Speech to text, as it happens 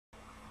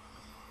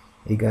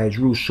Hey guys,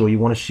 Russo, you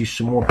want to see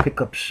some more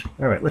pickups?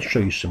 Alright, let's show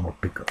you some more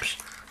pickups.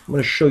 I'm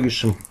going to show you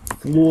some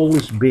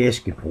flawless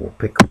basketball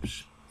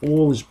pickups.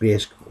 Flawless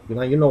basketball.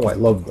 You know I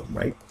love them,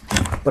 right?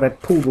 But I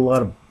pulled a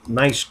lot of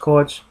nice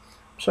cards,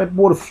 so I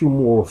bought a few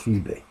more off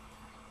eBay.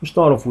 We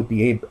start off with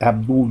the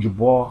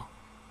Abdul-Jabbar,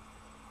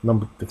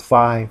 number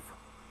 5.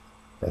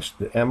 That's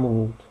the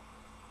Emerald.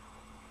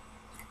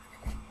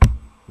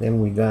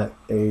 Then we got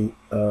a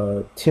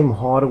Tim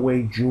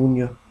Hardaway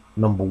Jr.,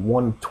 number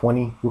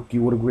 120, rookie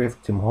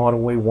autograph. Tim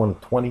Hardaway,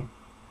 120.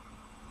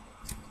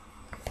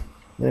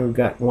 Then we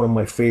got one of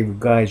my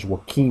favorite guys,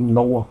 Joakim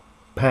Noah,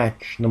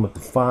 patch, number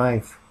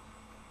 5.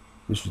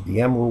 This is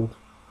the Emerald,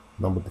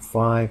 number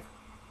 5.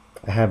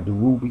 I have the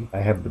Ruby, I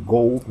have the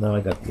Gold, now I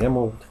got the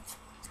Emerald.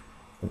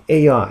 And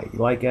AI, you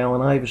like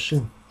Allen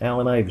Iverson?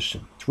 Allen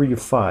Iverson, 3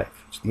 of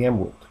 5. It's the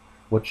Emerald.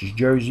 What's his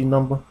jersey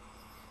number?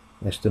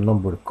 That's the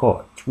number of the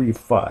card, 3 of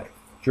 5,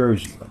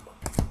 jersey number.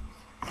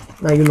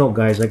 Now, you know,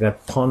 guys, I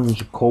got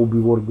tons of Kobe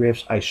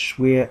autographs. I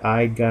swear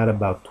I got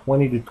about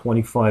 20 to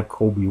 25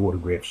 Kobe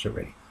autographs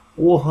already.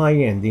 All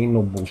high-end, ain't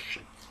no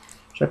bullshit.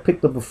 So I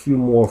picked up a few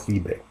more off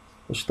eBay.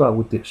 Let's start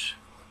with this.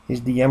 Here's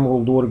the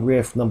Emerald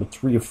autograph, number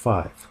 3 of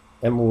 5.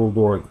 Emerald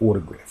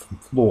autograph from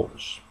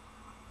Flawless.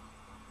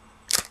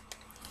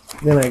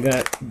 Then I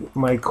got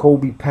my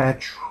Kobe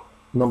patch,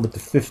 number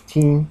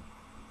 15.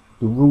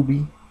 The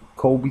Ruby,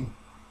 Kobe.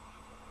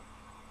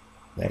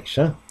 Nice,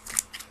 huh?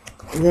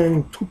 And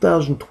then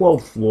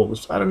 2012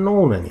 Flawless, I don't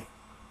own any.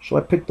 So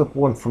I picked up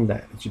one from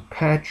that. It's a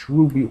patch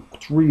Ruby,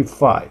 3 of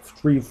 5.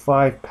 3 of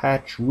 5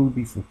 patch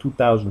Ruby from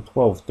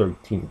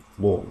 2012-13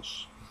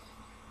 Flawless.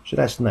 So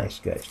that's nice,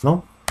 guys,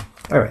 no?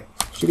 Alright,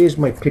 so there's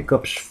my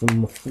pickups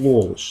from the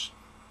Flawless.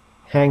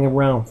 Hang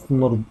around for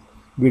another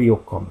video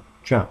coming.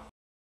 Ciao.